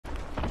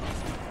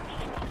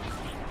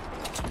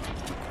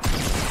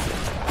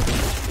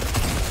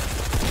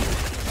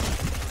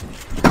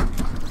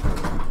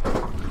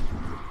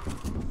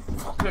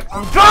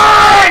I'm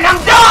done!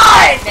 I'm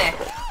done!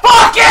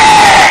 Fuck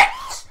it!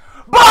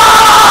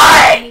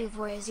 Bye! Move,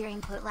 where is your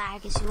input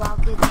lag? Is you all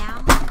good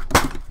now?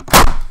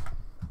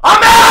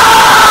 I'm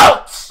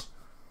out!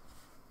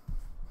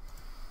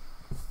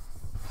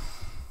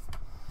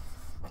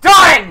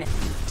 Done!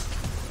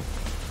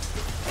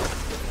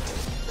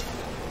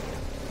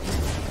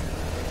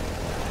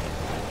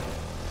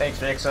 Thanks,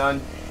 Vic,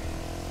 son.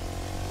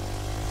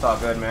 It's all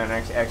good, man.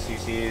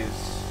 XUC is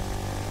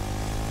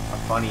a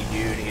funny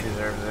dude. He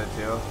deserves it,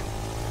 too.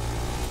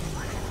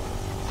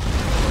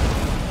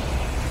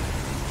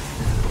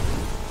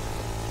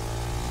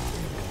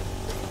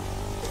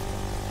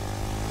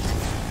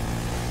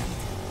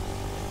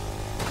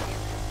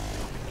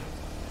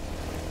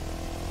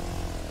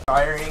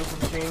 Tiring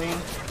from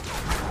streaming.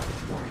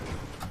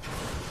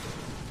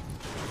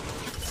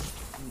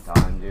 I'm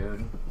done,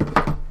 dude.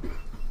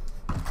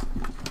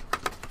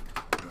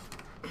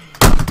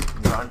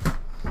 I'm done.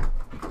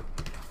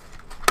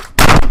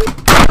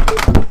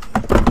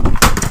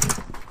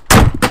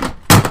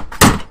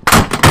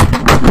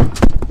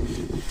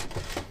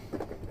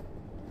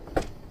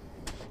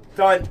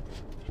 Done.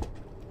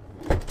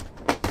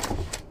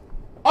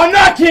 I'm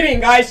not kidding,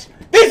 guys.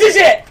 This is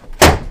it.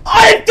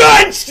 I'm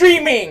done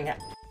streaming.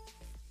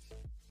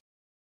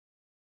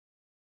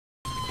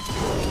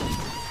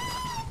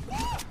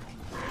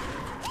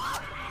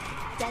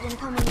 Dead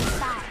incoming in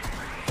 5,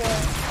 4,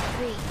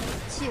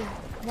 3, 2,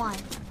 1.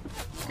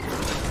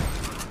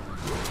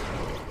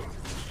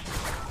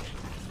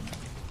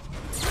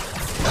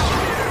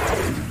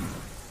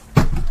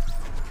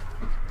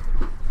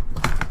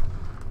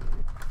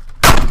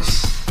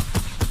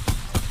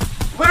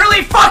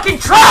 Literally fucking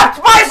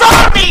trapped by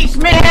zombies,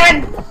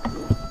 man!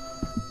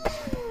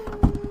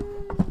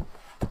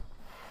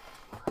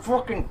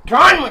 Fucking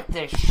done with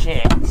this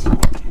shit.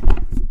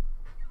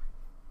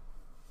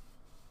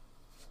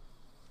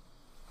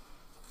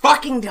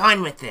 Fucking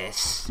done with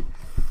this.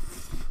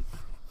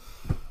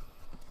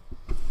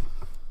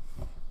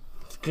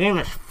 This game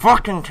is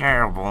fucking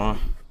terrible.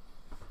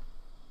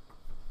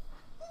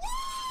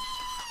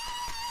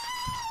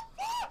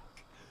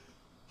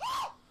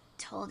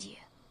 Told you.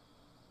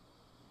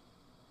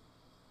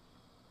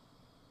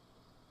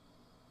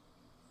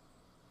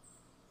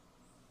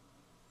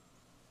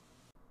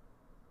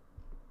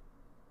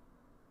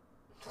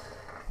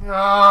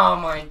 Oh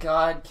my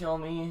god, kill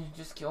me.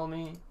 Just kill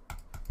me.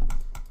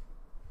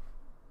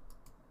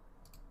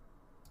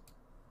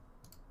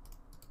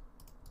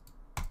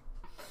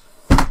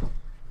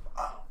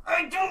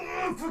 I don't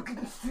want to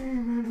fucking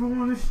stream. I don't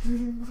want to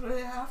stream, but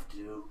I have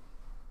to.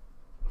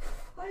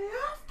 I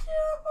have to.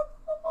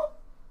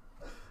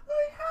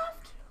 I have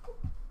to.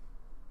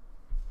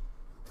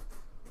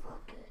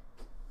 Fuck it.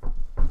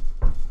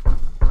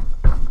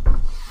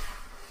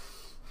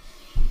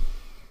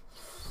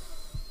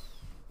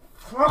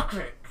 Fuck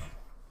it.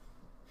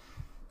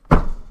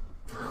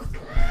 Fuck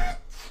it.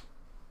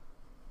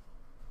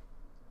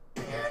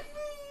 Ban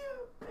me.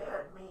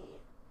 Ban me.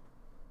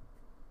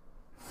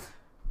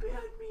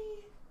 Ban me.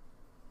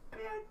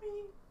 Ban me.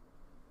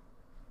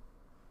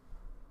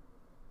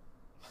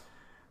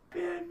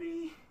 Ban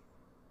me.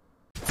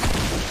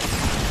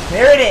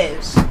 There it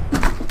is.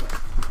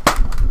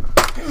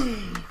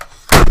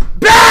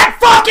 Bad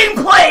fucking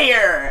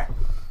player!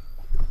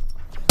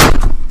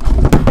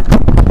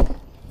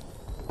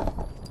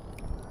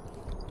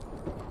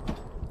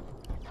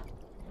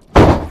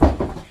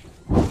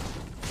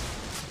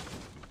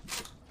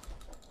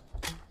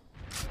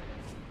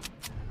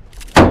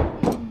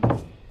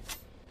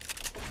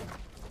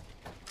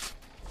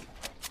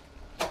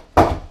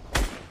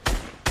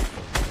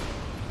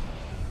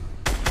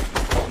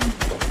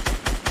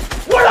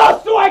 What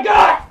else do I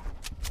got?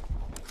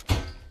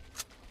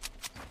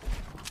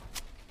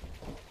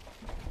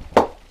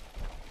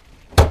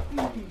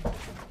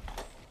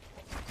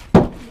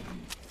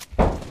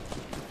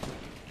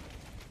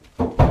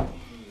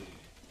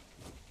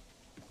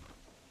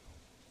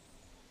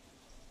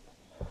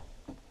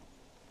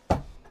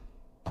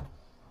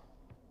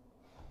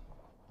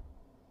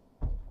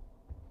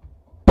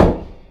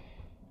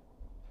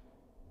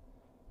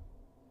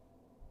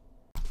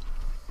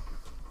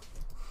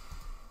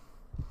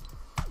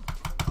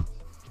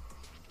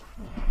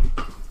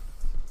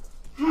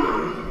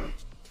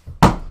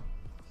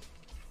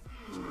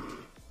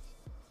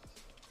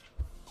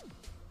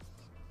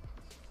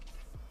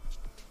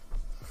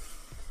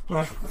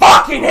 I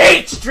fucking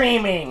hate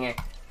streaming!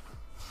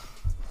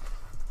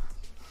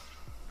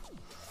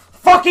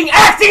 Fucking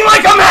acting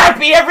like I'm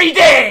happy every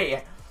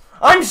day!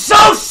 I'm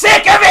so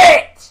sick of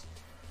it!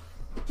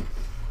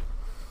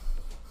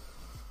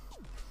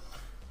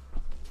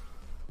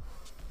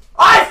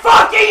 I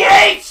fucking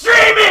hate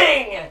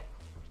streaming!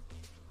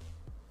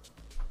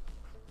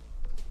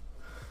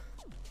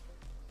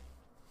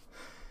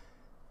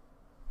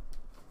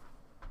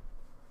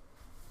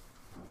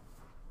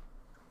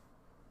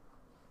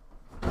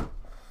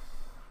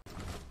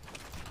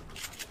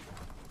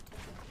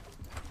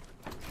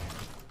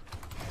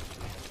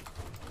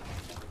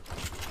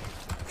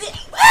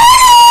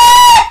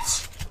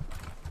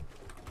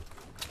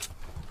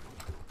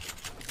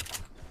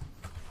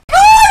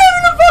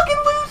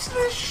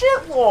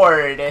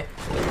 hard!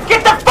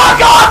 Get the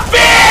fuck off me!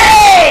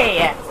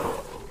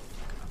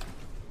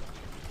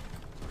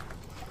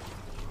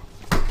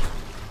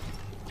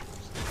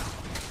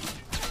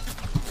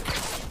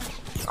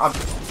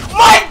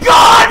 My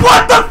God,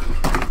 what the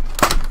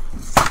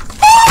fuck?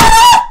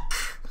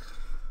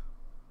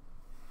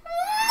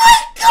 My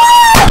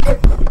God!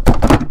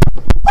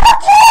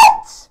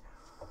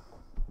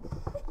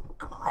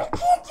 I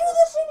can't do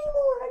this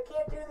anymore. I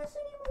can't do this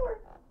anymore.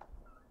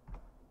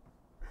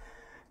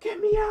 Get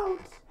me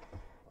out.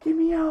 Get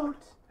me out.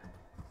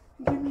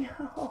 Get me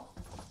out.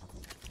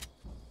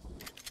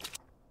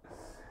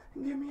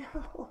 Get me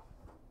out.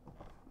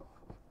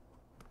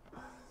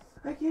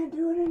 I can't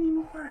do it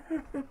anymore.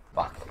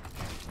 Fuck.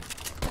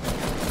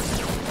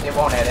 It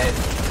won't edit.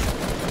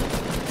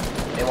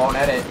 It won't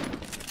edit.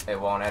 It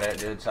won't edit,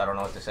 dudes. I don't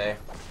know what to say.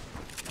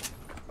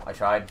 I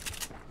tried.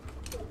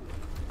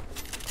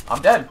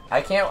 I'm dead.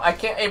 I can't,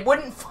 it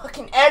wouldn't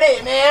fucking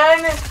edit,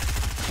 man!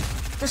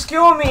 Just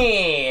kill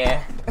me!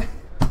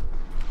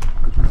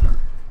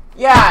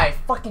 Yeah, I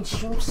fucking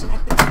shoot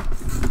sniper.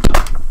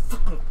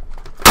 Fucking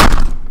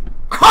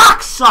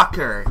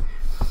cocksucker!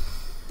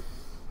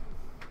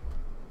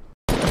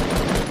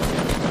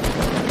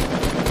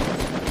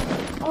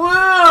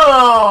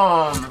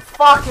 Boom!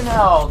 Fucking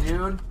hell,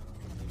 dude.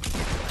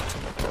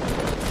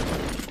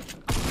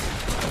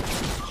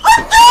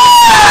 I'm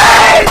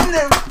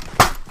done!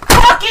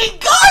 Fucking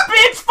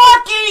garbage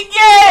fucking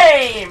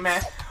game!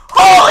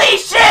 Holy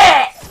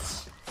shit!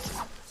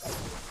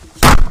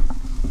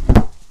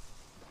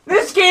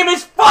 This game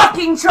is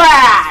fucking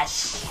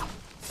trash!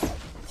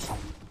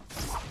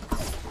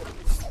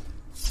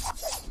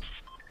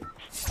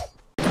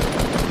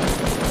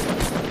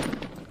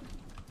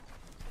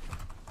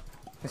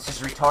 This is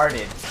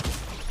retarded.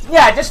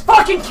 Yeah, just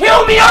fucking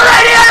kill me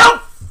already! I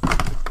don't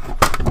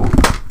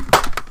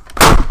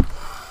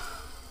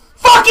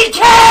fucking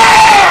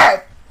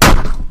care!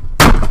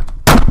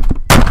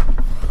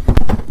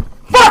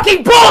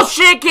 Fucking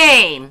bullshit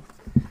game!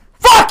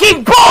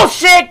 Fucking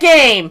bullshit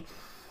game!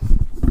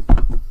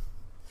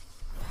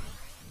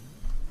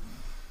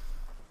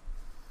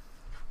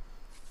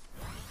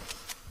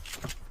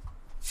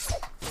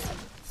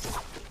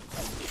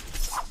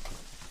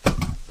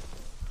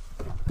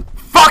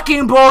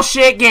 Fucking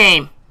bullshit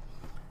game!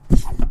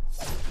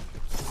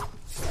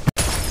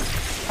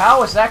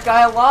 How is that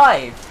guy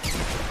alive?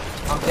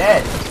 I'm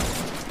dead.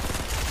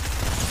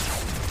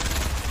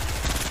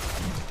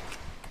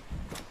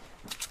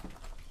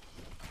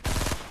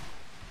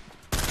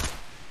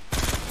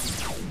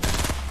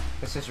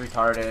 This is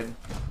retarded.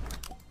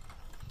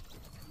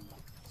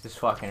 This is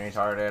fucking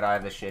retarded. I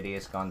have the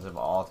shittiest guns of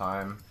all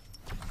time.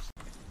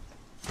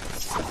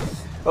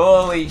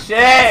 Holy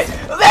shit!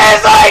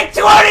 There's like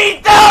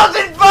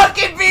 20,000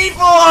 fucking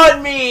people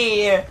on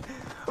me!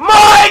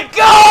 My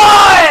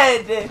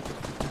God!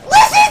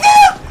 Listen to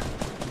them!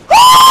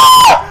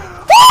 Oh!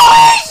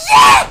 Holy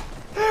shit!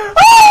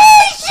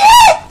 Holy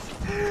shit!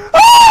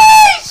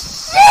 Holy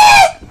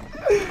shit!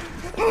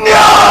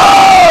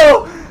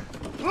 No!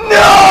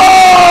 No!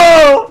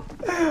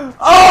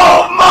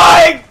 Oh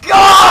my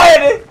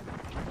God!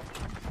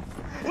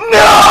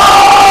 No!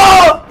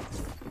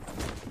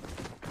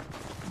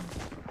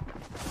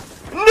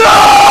 No!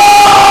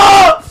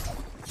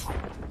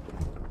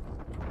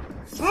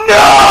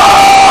 No!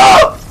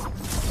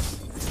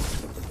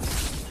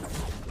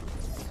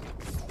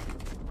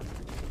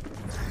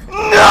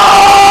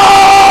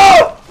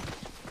 No!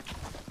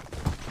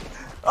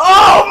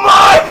 Oh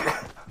my!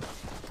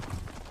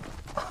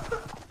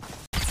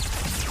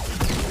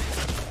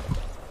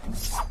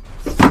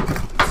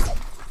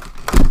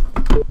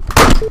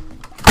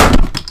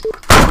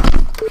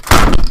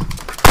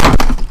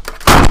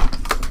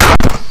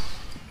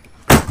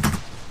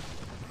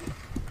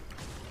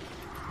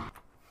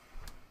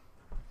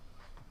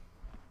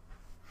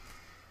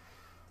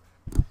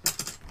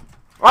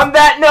 On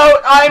that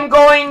note, I'm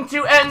going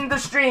to end the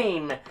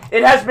stream.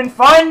 It has been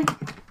fun.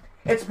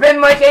 It's been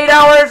like 8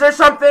 hours or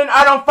something.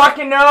 I don't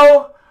fucking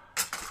know.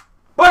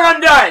 But I'm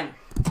done.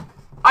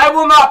 I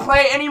will not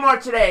play anymore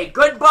today.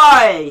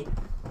 Goodbye.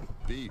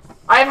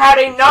 I've had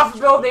enough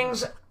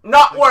buildings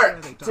not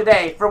work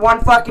today for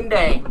one fucking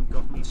day.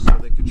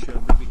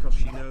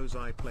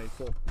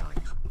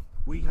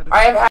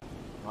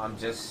 I'm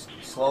just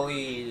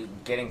slowly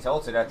getting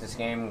tilted at this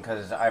game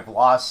because I've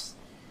lost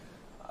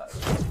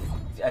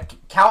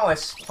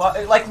countless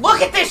like, look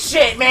at this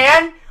shit,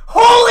 man!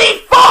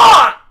 Holy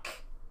fuck!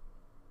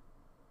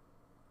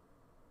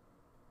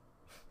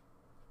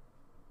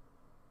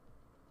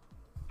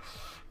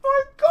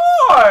 My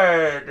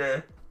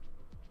God!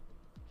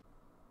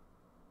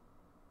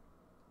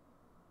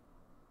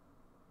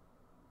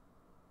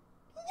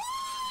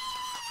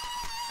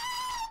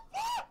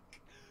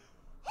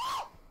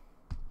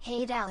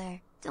 Hey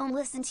Dellor, don't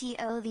listen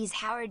to these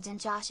Howards and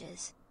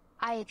Joshes.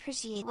 I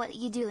appreciate what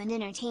you do and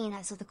entertain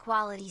us with a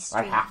quality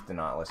stream. I have to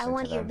not listen to them. I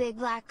want your big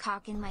black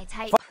cock in my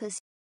tight pussy.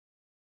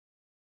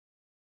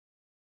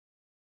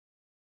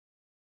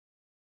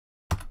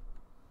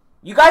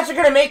 You guys are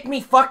gonna make me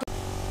fucking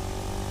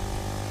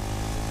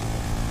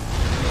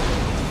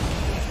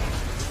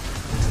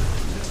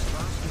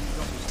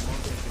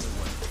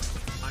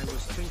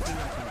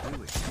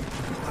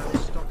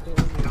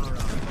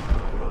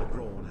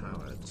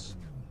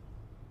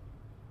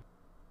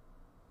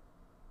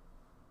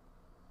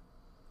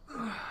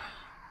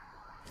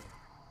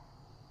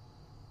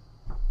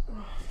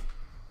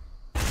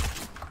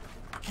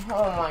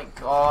Oh my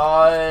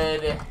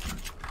god.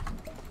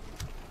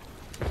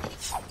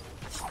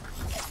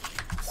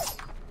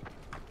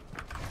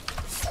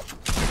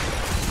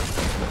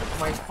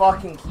 My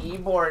fucking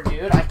keyboard,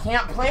 dude. I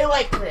can't play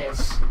like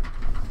this.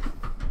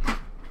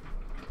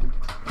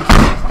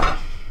 I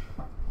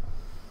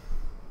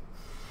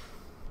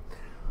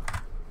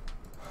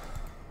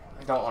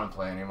don't want to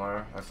play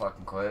anymore. I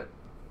fucking quit.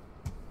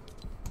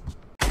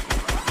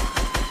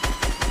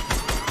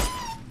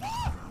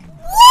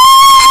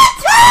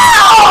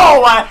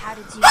 What?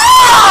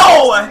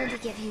 How?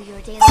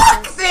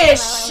 Fuck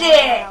this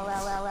shit!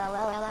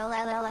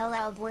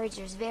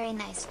 Voyager's very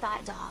nice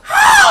fat dog.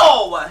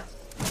 How?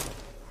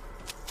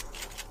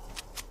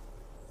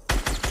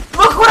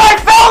 Look what I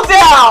fell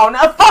down!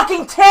 A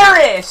fucking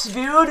terrace,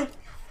 dude!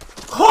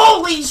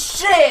 Holy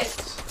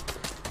shit!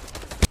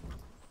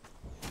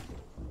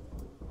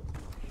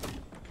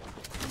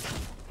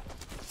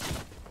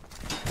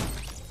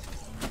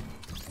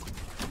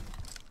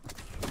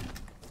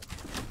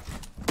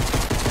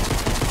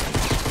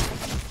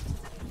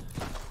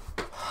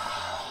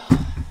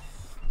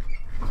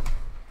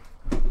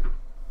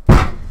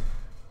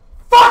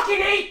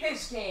 Fucking hate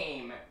this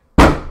game!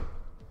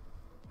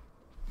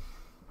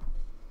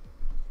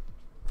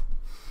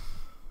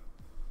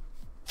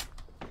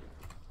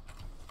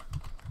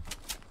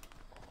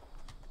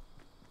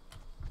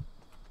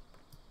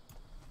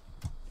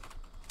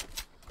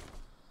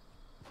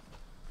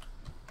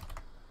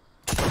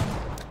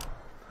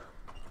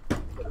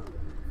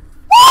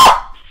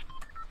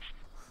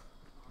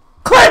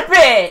 Clip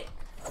it!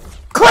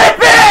 Clip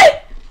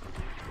it!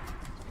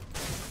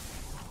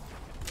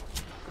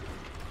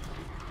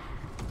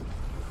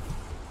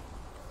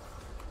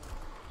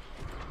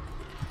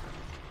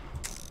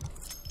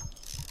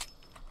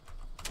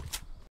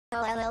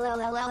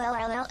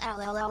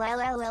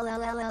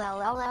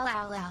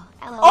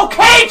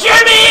 Okay,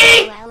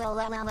 Jimmy!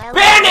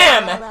 Ban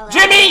him!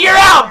 Jimmy, you're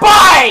out!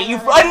 Bye! You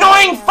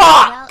annoying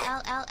fuck!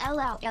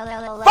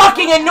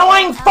 Fucking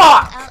annoying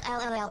fuck!